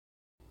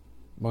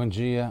Bom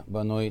dia,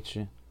 boa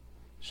noite,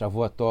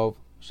 Shavua Tov,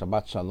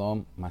 Shabbat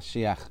Shalom,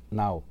 Mashiach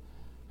Now,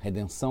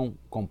 redenção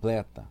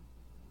completa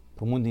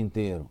para o mundo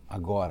inteiro,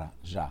 agora,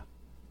 já.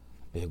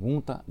 A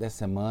pergunta da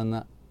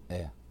semana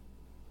é: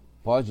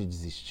 pode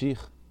desistir?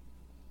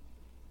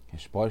 A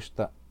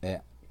resposta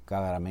é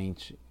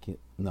claramente que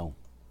não.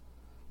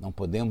 Não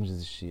podemos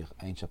desistir.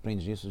 A gente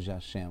aprende isso de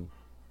Hashem,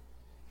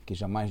 que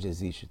jamais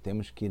desiste.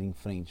 Temos que ir em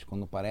frente.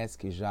 Quando parece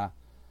que já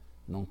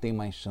não tem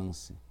mais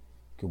chance,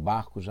 que o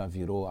barco já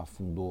virou,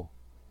 afundou,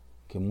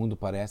 que o mundo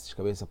parece de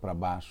cabeça para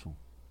baixo,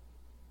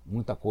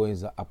 muita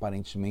coisa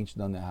aparentemente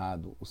dando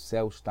errado, o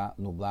céu está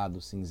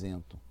nublado,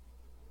 cinzento,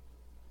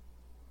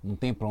 não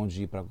tem para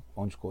onde ir, para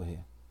onde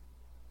correr.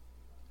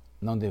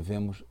 Não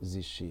devemos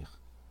desistir,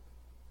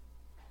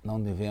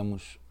 não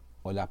devemos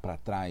olhar para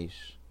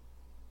trás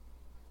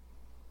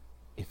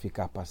e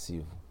ficar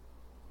passivo.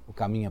 O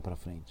caminho é para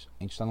frente.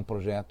 A gente está no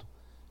projeto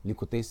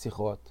Likutei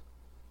Sirot,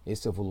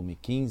 esse é o volume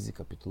 15,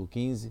 capítulo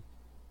 15,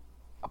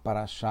 a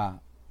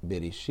Parashá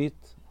Bereshit,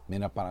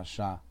 primeira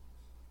Parashá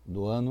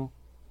do ano.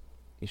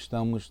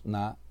 Estamos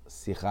na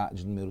Sirá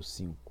de número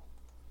 5.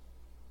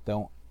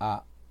 Então,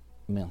 a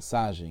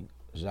mensagem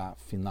já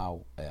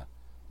final é: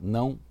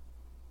 não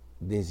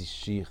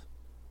desistir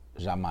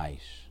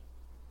jamais.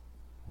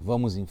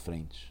 Vamos em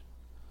frente.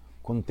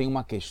 Quando tem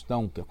uma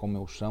questão, que é como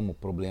eu chamo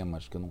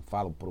problemas, que eu não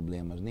falo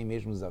problemas, nem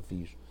mesmo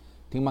desafios,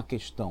 tem uma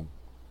questão,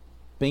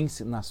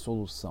 pense na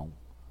solução,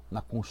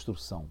 na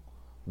construção,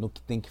 no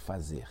que tem que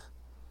fazer.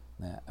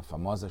 A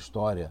famosa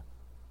história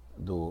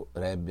do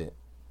Rebbe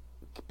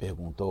que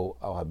perguntou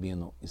ao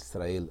rabino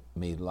Israel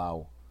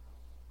Meirlau,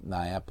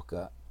 na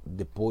época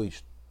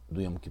depois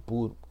do Yom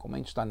Kippur, como a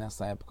gente está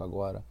nessa época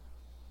agora,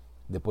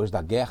 depois da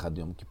guerra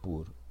do Yom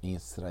Kippur em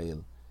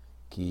Israel,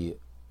 que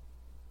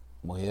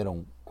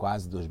morreram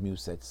quase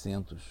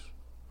 2.700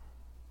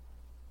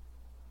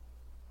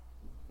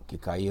 que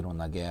caíram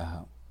na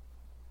guerra,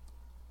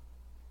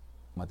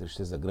 uma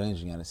tristeza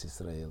grande em Eretz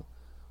Israel.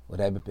 O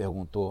Rebbe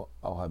perguntou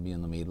ao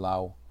rabino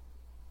Meirlau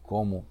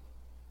como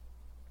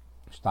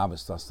estava a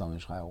situação em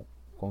Israel,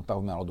 como estava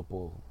o moral do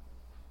povo.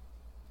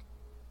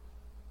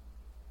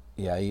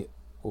 E aí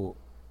o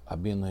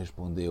rabino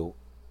respondeu: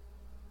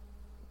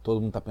 todo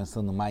mundo está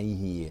pensando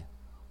Ma'ihie,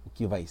 o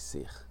que vai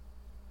ser.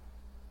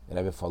 O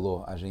Rebbe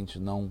falou: a gente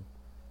não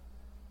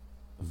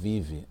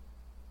vive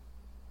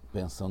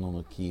pensando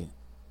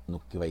no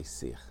que vai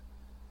ser.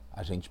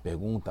 A gente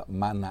pergunta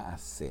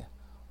Manaaseh,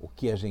 o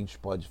que a gente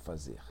pode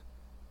fazer.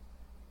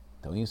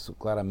 Então isso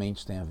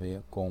claramente tem a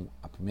ver com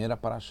a primeira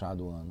parashá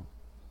do ano,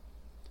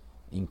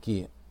 em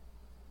que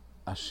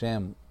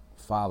Hashem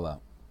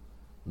fala,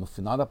 no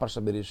final da parashá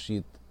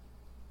Bereshit,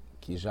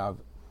 que já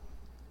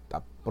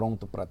está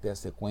pronto para ter a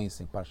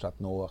sequência em Parashat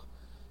Noach,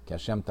 que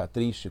Hashem está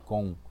triste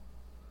com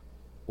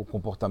o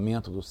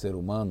comportamento do ser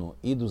humano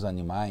e dos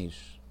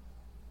animais,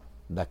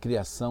 da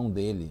criação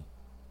dele,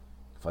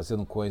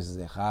 fazendo coisas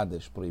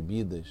erradas,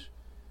 proibidas.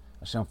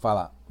 Hashem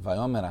fala: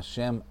 Vayomer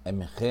Hashem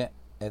emche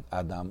et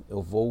Adam.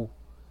 Eu vou,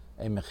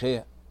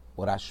 emche,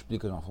 o Rashi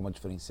explica de uma forma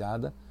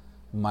diferenciada,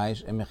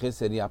 mas emche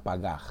seria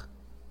apagar.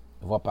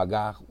 Eu vou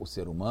apagar o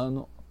ser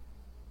humano,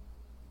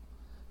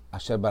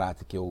 Asher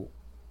Barat, que eu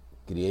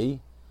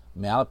criei,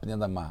 Me'al Pnei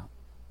Adamah,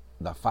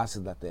 da face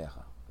da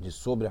terra, de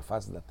sobre a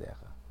face da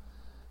terra.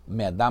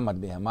 Me'adam ad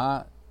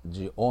behemah,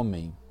 de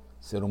homem,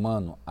 ser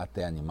humano,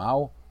 até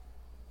animal.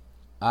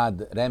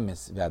 Ad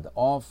remes ve'ad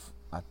of,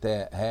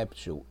 até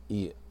réptil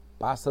e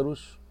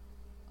pássaros.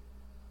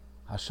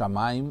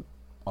 Hashamayim,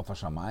 of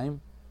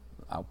Hashamayim,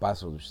 o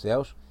pássaro dos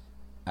céus.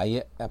 Aí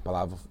é a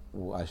palavra,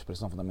 a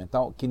expressão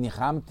fundamental, que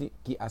nihamti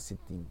ki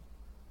asitim,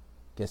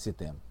 que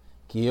asitem,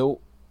 que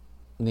eu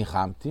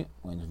nihamti,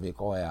 a gente vê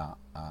qual é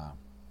a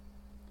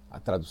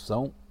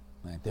tradução,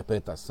 a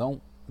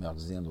interpretação, melhor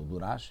dizendo, do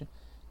Rashi,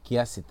 que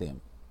asitim,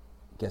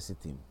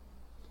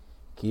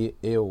 que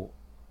eu,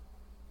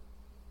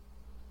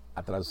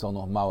 a tradução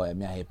normal é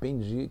me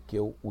arrependi que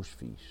eu os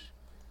fiz.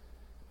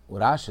 O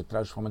Rashi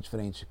traz de forma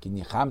diferente, que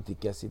nihamti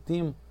ki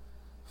asitim,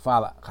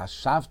 fala,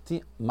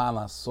 Hashavti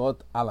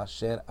malasot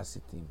alasher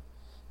asitim,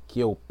 que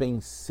eu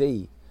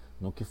pensei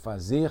no que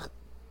fazer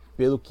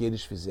pelo que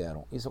eles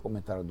fizeram. Isso é o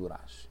comentário do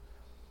Rashi.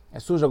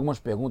 Surgem algumas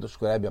perguntas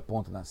que o Rebbe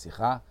aponta na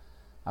Sirá.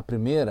 A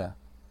primeira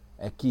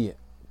é que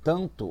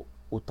tanto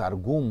o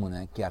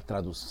Targum, que é a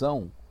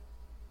tradução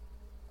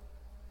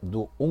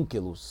do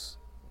Onkelos,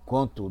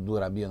 quanto do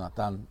Rabi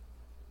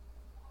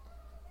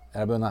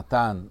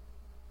Yonatan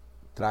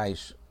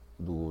traz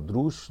do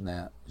Drush,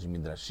 de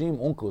Midrashim,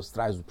 Onkelos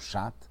traz o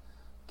Pshat,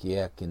 que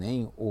é que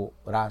nem o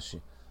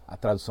Rashi, a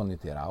tradução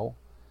literal,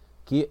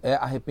 que é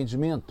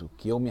arrependimento,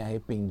 que eu me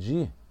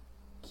arrependi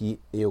que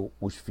eu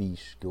os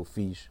fiz, que eu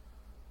fiz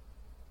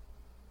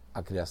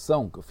a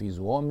criação, que eu fiz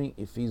o homem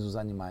e fiz os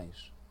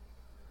animais.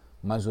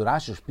 Mas o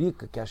Rashi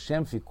explica que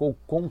Hashem ficou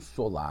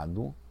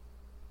consolado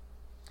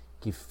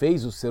que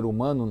fez o ser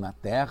humano na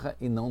terra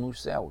e não nos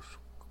céus.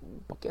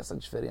 Por que essa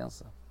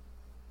diferença?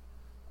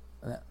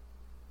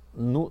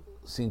 No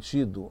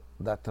sentido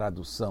da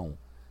tradução,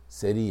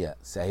 seria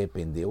se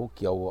arrependeu,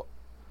 que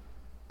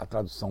é a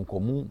tradução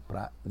comum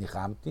para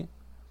Nihamti.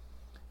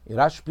 E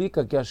Rashi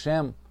explica que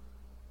Hashem,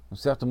 de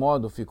certo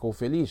modo, ficou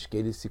feliz, que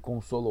ele se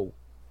consolou,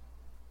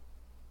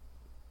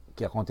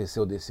 que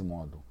aconteceu desse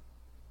modo.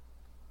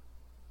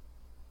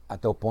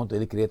 Até o ponto de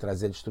ele querer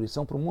trazer a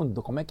destruição para o mundo.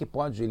 Então, como é que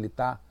pode ele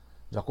estar,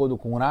 de acordo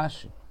com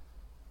Rashi,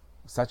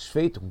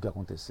 satisfeito com o que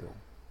aconteceu?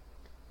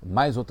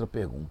 Mais outra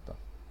pergunta.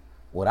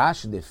 O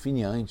Rashi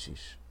define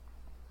antes,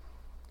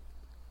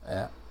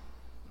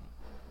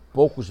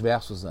 poucos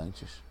versos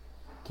antes,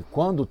 que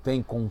quando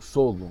tem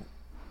consolo,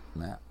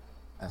 né,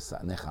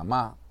 essa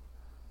Nechamá,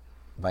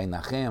 vai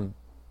Nahem,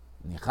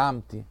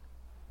 Nihamti,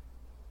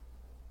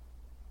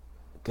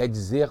 quer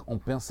dizer um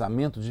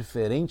pensamento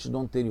diferente do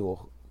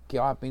anterior, que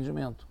é o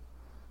arrependimento.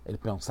 Ele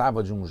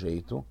pensava de um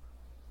jeito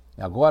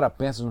e agora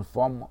pensa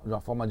de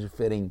uma forma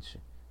diferente.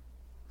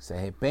 Se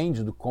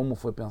arrepende de como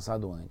foi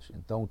pensado antes.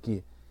 Então,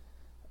 que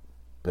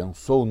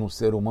pensou no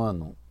ser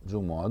humano de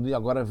um modo e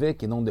agora vê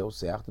que não deu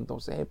certo, então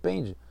se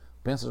arrepende,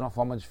 pensa de uma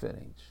forma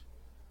diferente.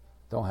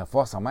 Então,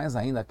 reforça mais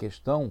ainda a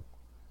questão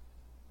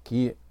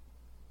que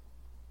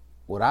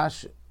o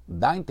Rashi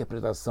dá a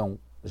interpretação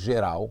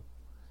geral,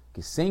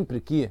 que sempre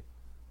que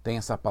tem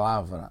essa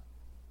palavra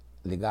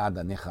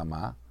ligada a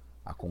Nechamá,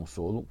 a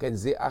consolo, quer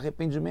dizer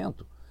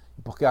arrependimento.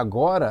 Porque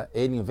agora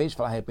ele, em vez de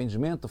falar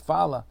arrependimento,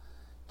 fala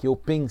que eu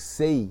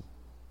pensei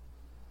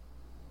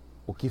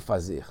o que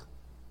fazer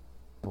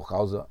por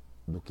causa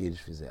do que eles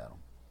fizeram.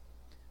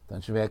 Então a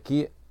gente vê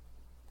aqui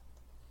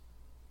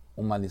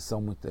uma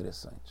lição muito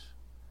interessante,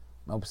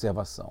 uma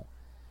observação.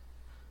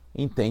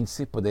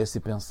 Entende-se, poder-se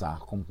pensar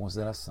como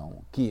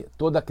consideração, que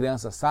toda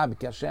criança sabe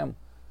que Hashem,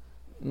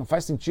 não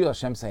faz sentido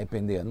Hashem se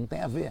arrepender, não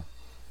tem a ver.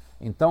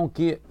 Então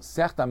que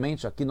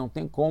certamente aqui não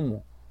tem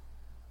como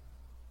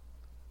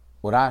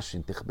o Rashi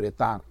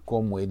interpretar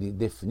como ele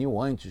definiu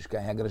antes, que é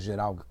a regra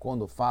geral, que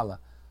quando fala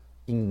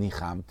em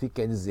Nihamti,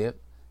 quer dizer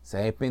se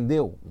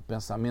arrependeu, um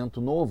pensamento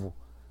novo,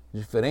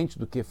 diferente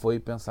do que foi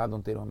pensado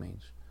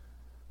anteriormente.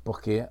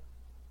 Porque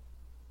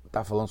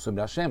está falando sobre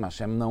Hashem,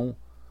 Hashem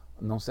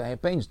não se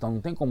arrepende, então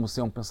não tem como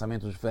ser um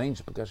pensamento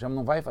diferente, porque Hashem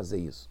não vai fazer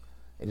isso.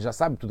 Ele já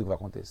sabe tudo o que vai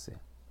acontecer.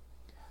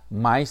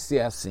 Mas se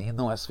é assim,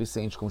 não é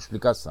suficiente como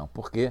explicação,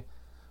 porque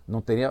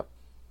não teria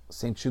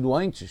sentido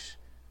antes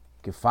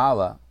que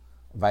fala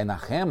vai na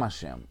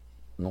Hashem,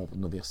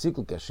 no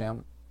versículo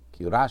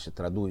que o Rashi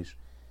traduz,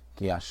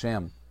 que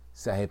Hashem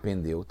se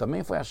arrependeu,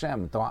 também foi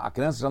Hashem. Então a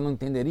criança já não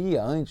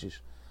entenderia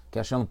antes que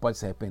Hashem não pode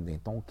se arrepender.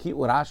 Então o que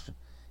o Rashi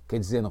quer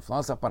dizer no final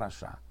dessa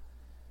paraxá?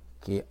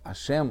 Que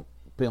Hashem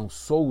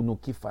pensou no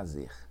que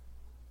fazer,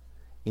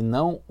 e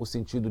não o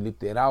sentido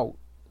literal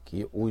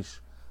que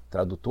os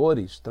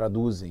tradutores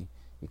traduzem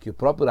e que o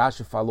próprio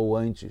Rashi falou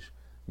antes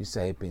de se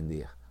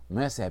arrepender.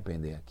 Não é se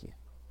arrepender aqui.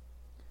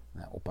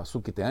 O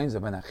passuco que tem antes é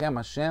Benachem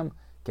Hashem,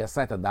 que é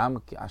Sait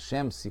Adam, que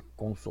Hashem se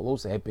consolou,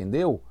 se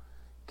arrependeu,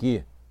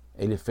 que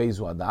ele fez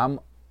o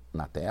Adam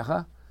na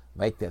terra,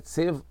 vai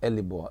Tetzev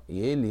Elibo, e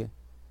ele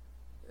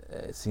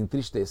se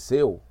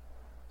entristeceu,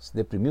 se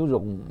deprimiu de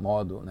algum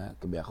modo, né,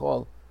 que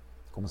Berrol,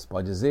 como se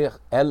pode dizer,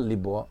 El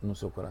Libo, no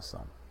seu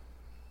coração.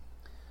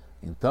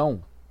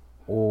 Então,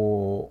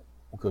 o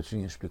que eu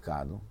tinha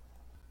explicado,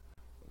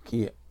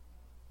 que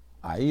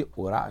aí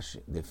o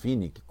Rashi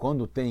define que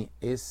quando tem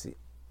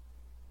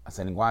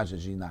essa linguagem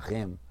de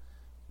Nahem,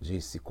 de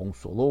se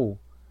consolou,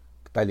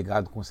 que está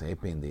ligado com se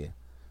arrepender,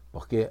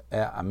 porque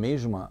é a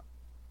mesma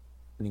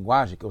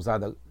linguagem que é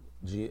usada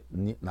de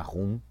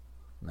Nahum,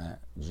 né,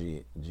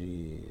 de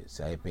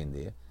se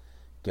arrepender,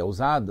 que é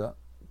usada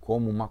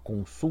como uma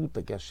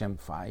consulta que Hashem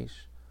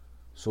faz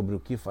sobre o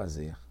que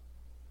fazer.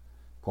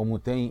 Como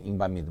tem em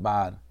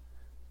Bamidbar,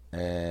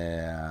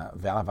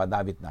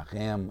 Ve'alavadav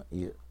Nahem,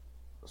 e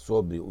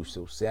sobre os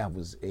seus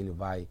servos ele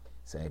vai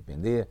se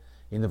arrepender.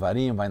 Em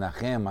Nevarim vai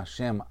Nahem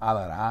Hashem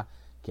Alará,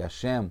 que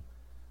Hashem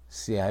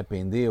se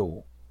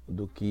arrependeu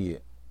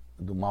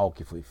do mal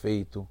que foi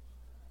feito.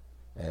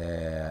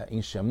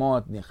 Em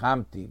Shemot,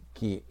 Nihamti,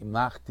 que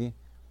Imachti,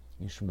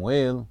 em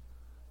Shmuel,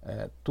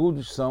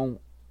 todos são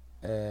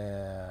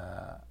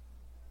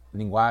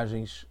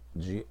linguagens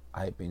de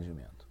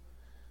arrependimento.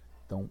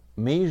 Então,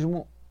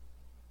 mesmo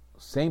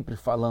sempre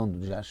falando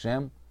de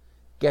Hashem,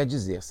 quer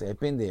dizer se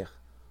arrepender,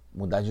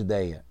 mudar de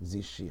ideia,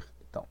 desistir.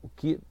 Então, o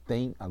que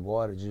tem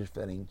agora de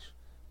diferente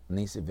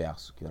nesse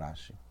verso que o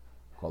Rashi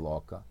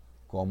coloca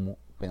como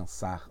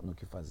pensar no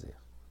que fazer?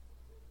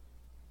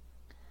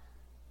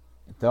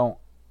 Então,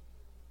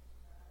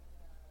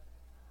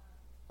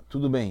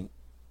 tudo bem,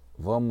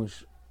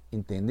 vamos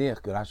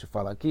entender que o Rashi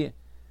fala aqui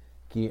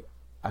que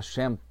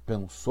Hashem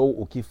pensou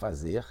o que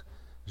fazer,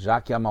 já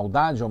que a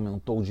maldade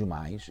aumentou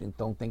demais,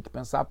 então tem que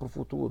pensar para o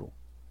futuro,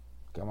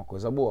 que é uma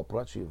coisa boa,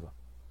 proativa.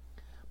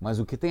 Mas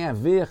o que tem a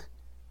ver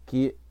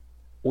que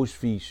os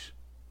fiz,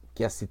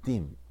 que é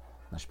Sitim,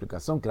 na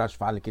explicação que Rashi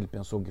fala que ele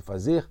pensou o que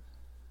fazer,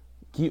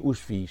 que os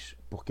fiz,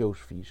 porque os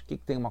fiz, o que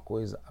tem uma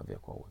coisa a ver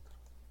com a outra?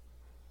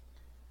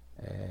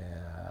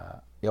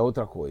 E a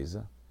outra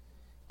coisa,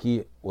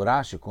 que o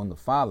Rashi, quando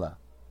fala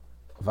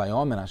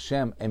Vayomer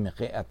Hashem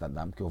Emche Et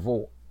Adam, que eu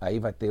vou, aí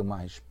vai ter uma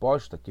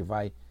resposta que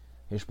vai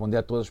responder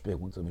a todas as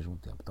perguntas ao mesmo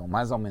tempo. Então,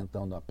 mais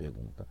aumentando a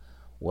pergunta,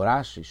 o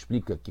Rashi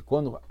explica que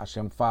quando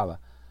Hashem fala,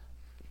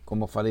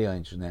 como eu falei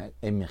antes, né,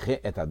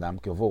 Emche et Adam,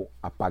 que eu vou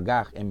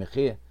apagar,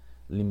 Emche,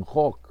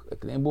 Limchok, é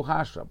que nem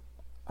borracha,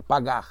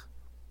 apagar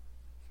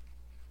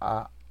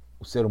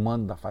o ser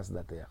humano da face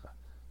da terra,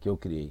 que eu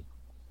criei.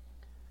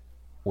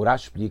 O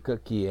Rashi explica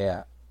que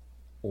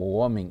o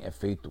homem é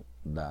feito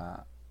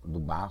do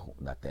barro,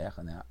 da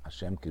terra, né?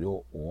 Hashem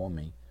criou o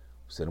homem,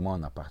 o ser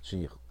humano,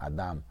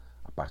 Adam,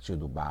 a partir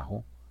do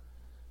barro.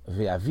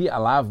 Ve'avi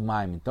alav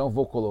maim, então eu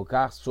vou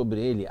colocar sobre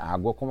ele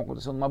água, como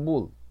aconteceu no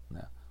Mabul,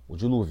 né? O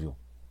dilúvio,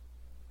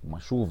 uma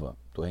chuva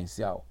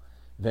torrencial.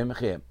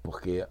 Ve'emche,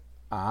 porque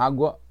a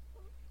água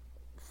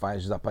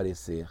faz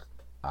desaparecer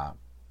a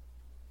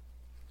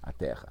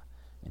terra.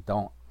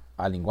 Então,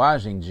 a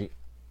linguagem de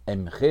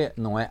emche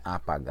não é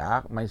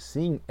apagar, mas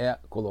sim é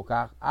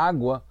colocar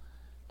água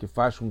que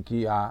faz com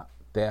que a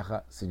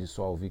terra se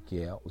dissolve,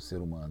 que é o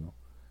ser humano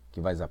que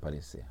vai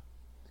desaparecer.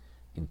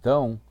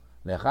 Então,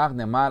 lechar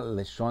nemar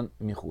leshon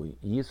michui.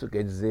 E isso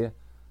quer dizer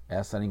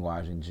essa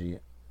linguagem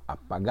de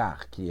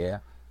apagar, que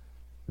é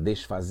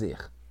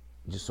desfazer,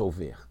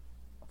 dissolver,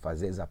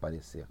 fazer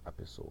desaparecer a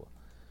pessoa.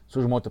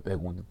 Surge uma outra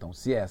pergunta, então,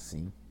 se é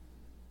assim,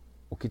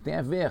 o que tem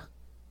a ver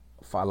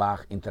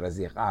falar em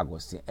trazer água?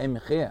 Se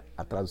emche,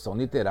 a tradução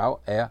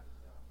literal é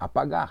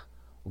apagar.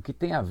 O que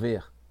tem a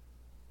ver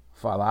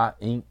falar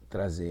em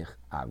trazer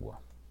água?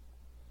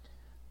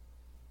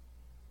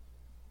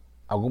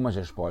 Algumas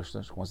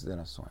respostas,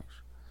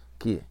 considerações,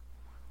 que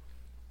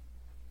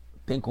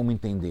tem como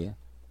entender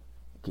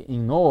que em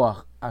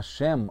Noah,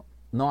 Hashem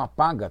não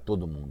apaga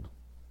todo mundo,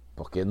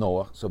 porque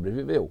Noah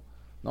sobreviveu.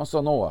 Não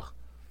só Noah,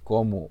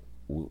 como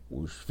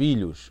os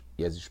filhos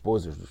e as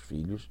esposas dos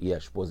filhos e a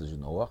esposa de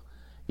Noah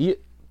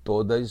e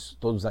todos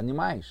os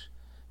animais.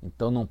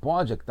 Então não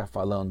pode estar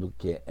falando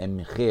que é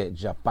emche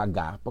de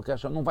apagar, porque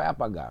Hashem não vai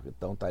apagar.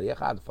 Então estaria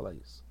errado falar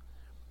isso.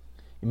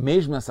 E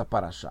mesmo nessa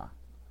paraxá,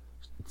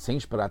 sem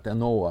esperar até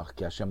Noah,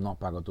 que Hashem não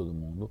apaga todo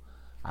mundo,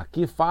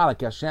 aqui fala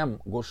que Hashem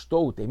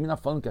gostou, termina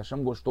falando que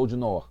Hashem gostou de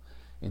Noah.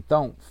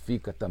 Então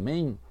fica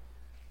também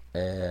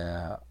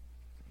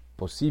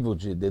possível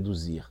de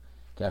deduzir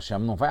que Hashem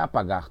não vai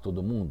apagar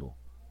todo mundo,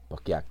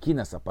 porque aqui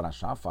nessa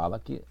paraxá fala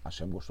que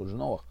Hashem gostou de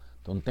Noah.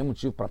 Então não tem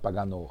motivo para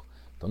apagar Noah.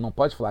 Então não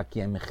pode falar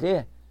que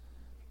emche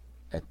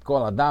et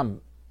kol adam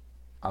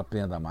al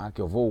pnei adamah,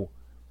 que eu vou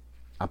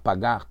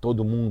apagar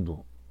todo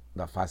mundo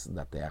da face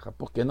da terra,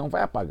 porque não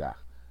vai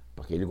apagar,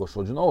 porque ele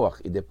gostou de Noah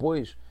e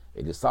depois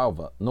ele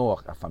salva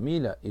Noah, a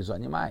família e os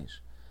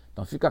animais.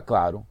 Então fica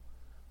claro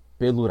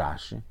pelo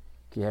Rashi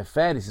que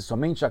refere-se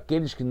somente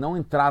àqueles que não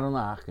entraram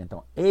na arca.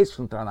 Então esses que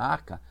não entraram na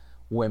arca,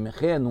 o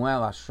emche não é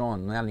lashon,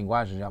 não é a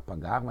linguagem de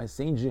apagar, mas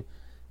sim de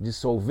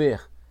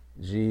dissolver,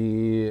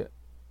 de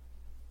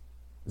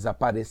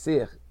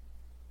desaparecer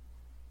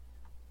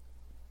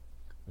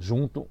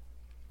junto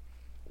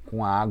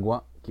com a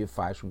água que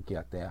faz com que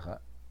a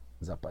terra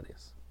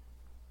desapareça.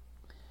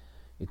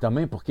 E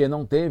também porque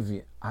não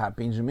teve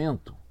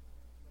arrependimento.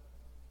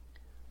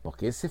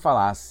 Porque se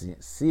falasse,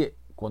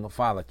 quando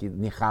fala que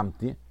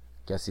Nihamti,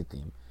 que é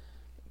Sitim,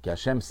 que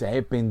Hashem se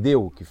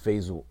arrependeu que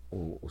fez o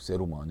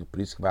ser humano, e por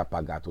isso que vai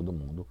apagar todo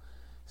mundo,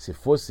 se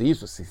fosse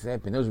isso, se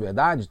arrependeu de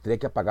verdade, teria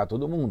que apagar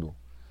todo mundo.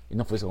 E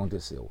não foi isso que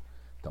aconteceu.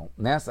 Então,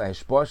 nessa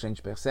resposta, a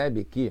gente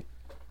percebe que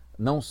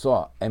não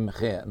só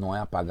emche não é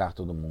apagar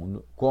todo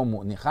mundo,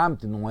 como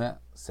Nihamti não é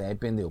se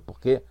arrependeu,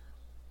 porque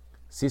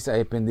se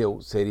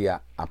arrependeu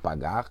seria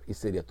apagar e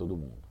seria todo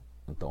mundo.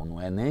 Então,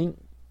 não é nem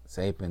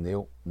se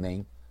arrependeu,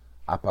 nem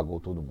apagou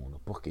todo mundo.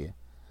 Por quê?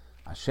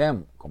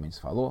 Hashem, como a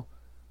gente falou,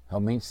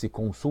 realmente se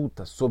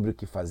consulta sobre o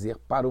que fazer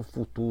para o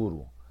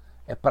futuro.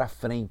 É para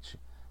frente,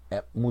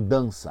 é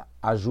mudança,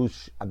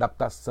 ajuste,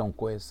 adaptação,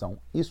 correção.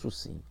 Isso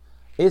sim.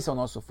 Esse é o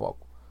nosso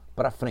foco.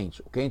 Para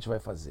frente, o que a gente vai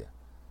fazer.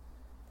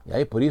 E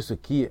aí por isso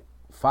que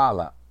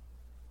fala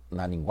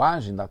na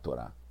linguagem da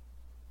Torá,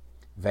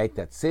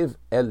 Veitetsev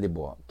el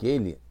libo, que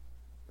ele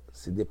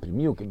se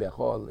deprimiu, que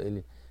berrol,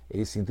 ele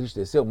se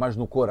entristeceu, mas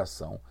no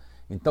coração.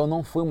 Então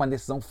não foi uma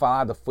decisão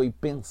falada, foi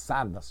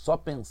pensada, só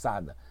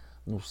pensada.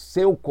 No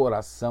seu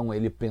coração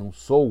ele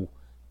pensou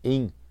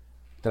em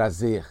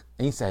trazer,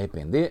 em se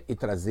arrepender e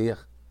trazer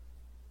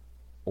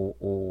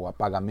o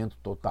apagamento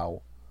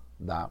total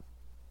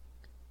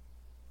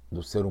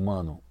do ser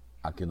humano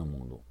aqui no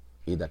mundo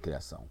e da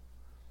criação.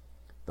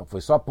 Então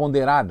foi só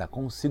ponderada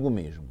consigo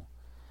mesmo.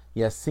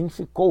 E assim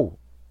ficou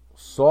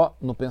só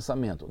no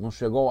pensamento, não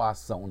chegou à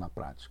ação na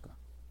prática.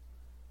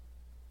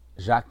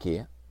 Já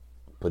que,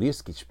 por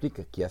isso que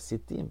explica que é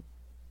Sitim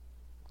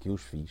que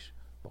os fiz.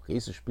 Porque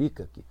isso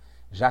explica que,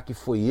 já que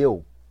foi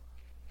eu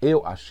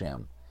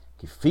Hashem,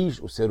 que fiz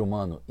o ser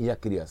humano e a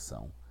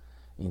criação,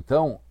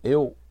 então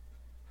eu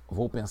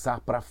vou pensar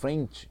para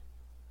frente.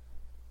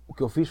 O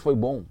que eu fiz foi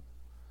bom.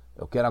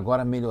 Eu quero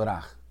agora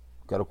melhorar,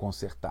 quero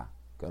consertar,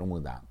 quero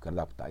mudar, quero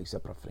adaptar. Isso é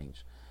para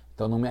frente.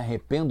 Então não me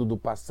arrependo do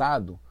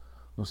passado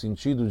no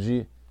sentido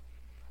de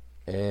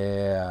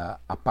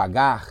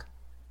apagar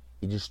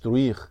e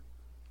destruir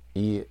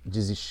e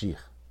desistir.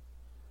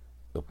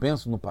 Eu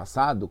penso no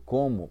passado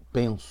como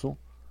penso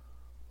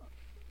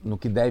no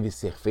que deve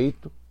ser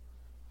feito,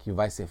 que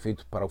vai ser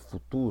feito para o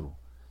futuro.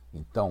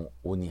 Então,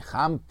 o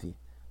nihamti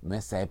não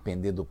é se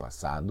arrepender do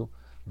passado,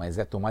 mas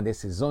é tomar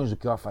decisões do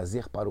que vai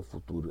fazer para o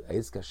futuro. É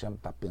isso que Hashem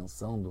está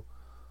pensando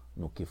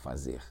no que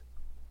fazer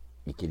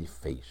e que ele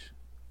fez,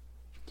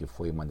 que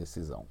foi uma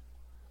decisão.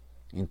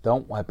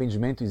 Então, o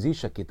arrependimento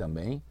existe aqui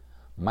também,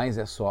 mas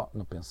é só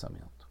no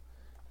pensamento.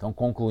 Então,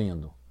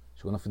 concluindo,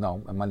 chegou no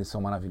final, é uma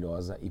lição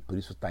maravilhosa e por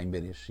isso está em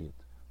Bereshit,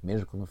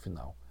 mesmo que no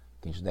final,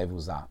 que a gente deve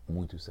usar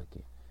muito isso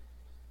aqui.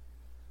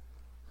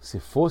 Se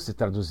fosse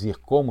traduzir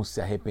como se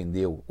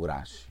arrependeu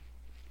Urashi,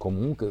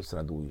 como um que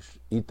traduz,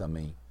 e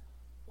também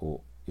o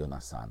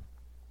Yonatan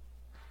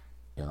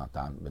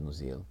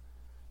Ben-Uziel,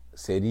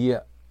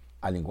 seria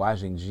a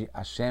linguagem de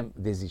Hashem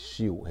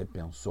desistiu,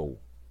 repensou.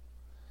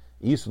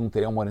 Isso não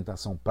teria uma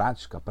orientação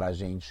prática para a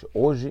gente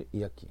hoje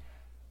e aqui.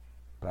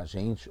 Para a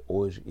gente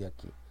hoje e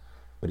aqui.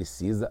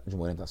 Precisa de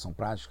uma orientação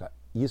prática.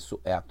 Isso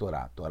é a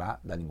Torá. A Torá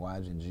da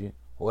linguagem de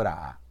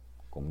Horaá,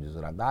 como diz o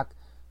Radak,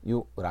 e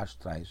o Urash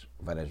traz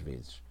várias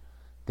vezes.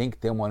 Tem que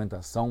ter uma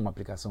orientação, uma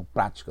aplicação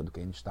prática do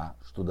que a gente está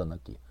estudando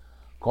aqui.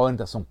 Qual a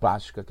orientação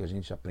prática que a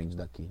gente aprende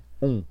daqui?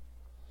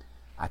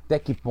 Até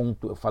que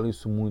ponto, eu falo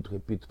isso muito,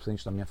 repito,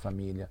 principalmente na minha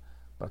família,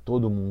 para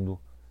todo mundo,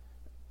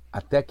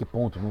 até que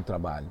ponto no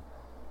trabalho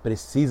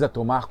precisa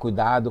tomar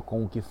cuidado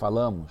com o que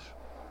falamos.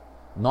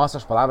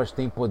 Nossas palavras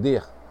têm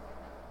poder.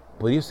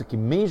 Por isso que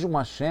mesmo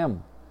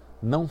Hashem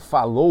não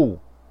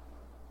falou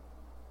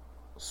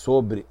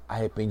sobre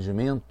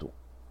arrependimento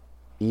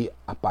e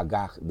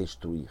apagar,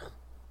 destruir.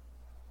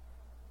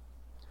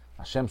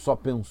 Hashem só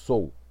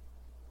pensou,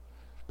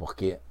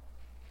 porque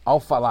ao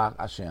falar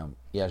Hashem,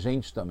 e a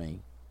gente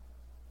também,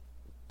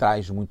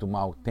 traz muito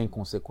mal, tem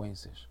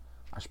consequências.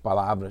 As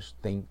palavras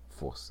têm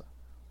força.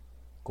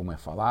 Como é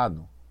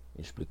falado,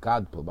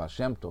 explicado pelo Baal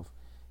Shem Tov,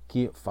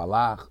 que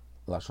falar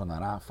Lashon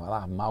Hará,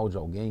 falar mal de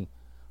alguém,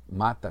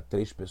 mata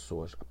 3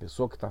 pessoas. A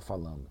pessoa que está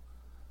falando,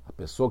 a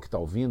pessoa que está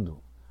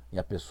ouvindo e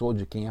a pessoa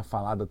de quem é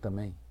falada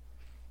também.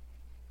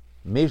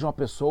 Mesmo a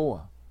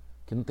pessoa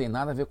que não tem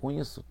nada a ver com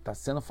isso, está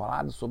sendo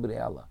falado sobre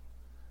ela,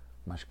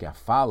 mas que a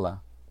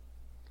fala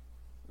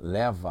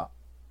leva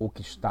o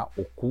que está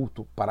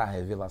oculto para a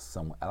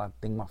revelação. Ela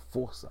tem uma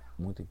força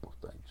muito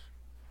importante.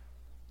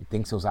 E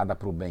tem que ser usada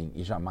para o bem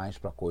e jamais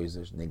para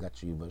coisas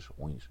negativas,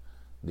 ruins.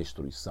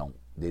 Destruição,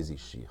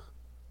 desistir,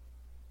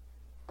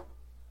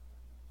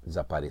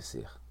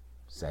 desaparecer,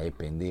 se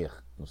arrepender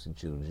no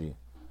sentido de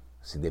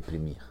se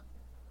deprimir.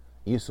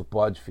 Isso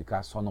pode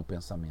ficar só no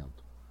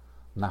pensamento.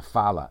 Na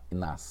fala e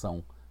na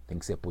ação tem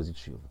que ser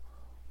positivo.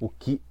 O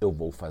que eu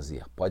vou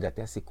fazer? Pode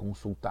até se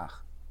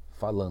consultar,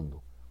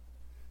 falando.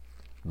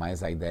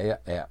 Mas a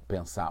ideia é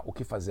pensar o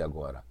que fazer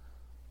agora.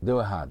 Deu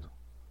errado,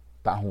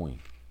 está ruim,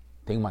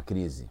 tem uma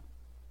crise,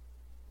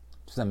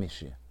 precisa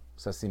mexer,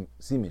 precisa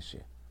se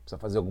mexer, precisa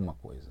fazer alguma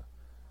coisa.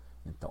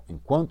 Então,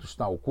 enquanto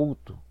está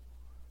oculto,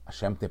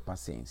 Hashem tem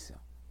paciência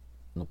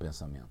no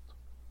pensamento.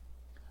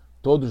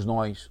 Todos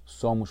nós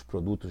somos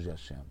produtos de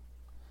Hashem.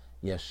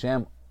 E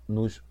Hashem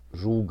nos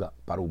julga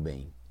para o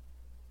bem.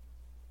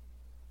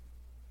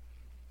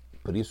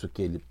 Por isso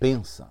que ele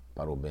pensa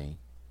para o bem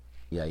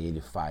e aí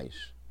ele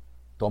faz,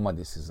 toma a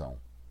decisão.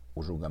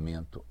 O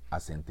julgamento, a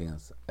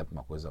sentença é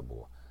uma coisa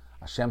boa.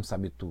 Hashem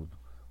sabe tudo,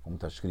 como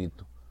está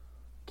escrito,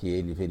 que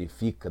ele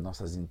verifica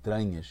nossas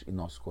entranhas e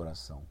nosso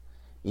coração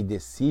e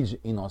decide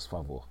em nosso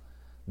favor.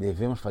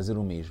 Devemos fazer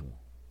o mesmo,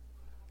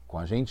 com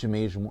a gente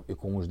mesmo e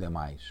com os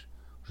demais,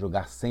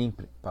 julgar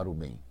sempre para o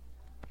bem.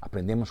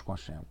 Aprendemos com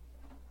Hashem,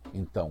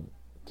 então,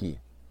 que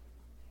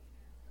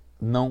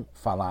não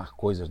falar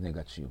coisas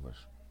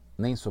negativas,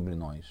 nem sobre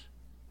nós,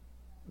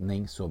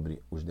 nem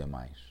sobre os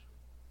demais.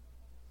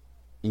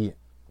 E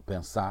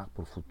pensar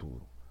para o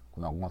futuro.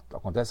 Quando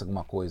acontece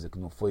alguma coisa que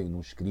não foi no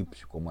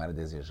script como era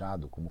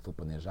desejado, como foi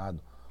planejado,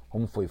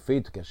 como foi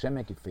feito, que Hashem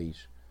é que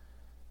fez,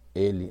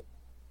 ele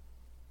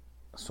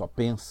só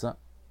pensa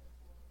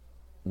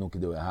no que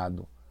deu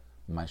errado,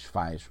 mas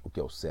faz o que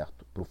é o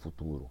certo para o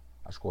futuro,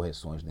 as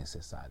correções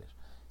necessárias.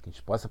 Que a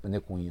gente possa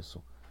aprender com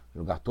isso,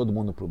 jogar todo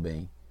mundo para o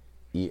bem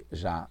e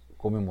já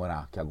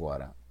comemorar que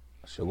agora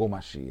chegou o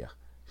Mashiach,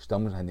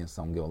 estamos na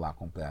redenção Geulah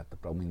completa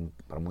para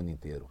o mundo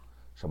inteiro.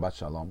 Shabbat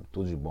Shalom,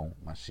 tudo de bom,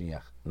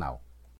 Mashiach now.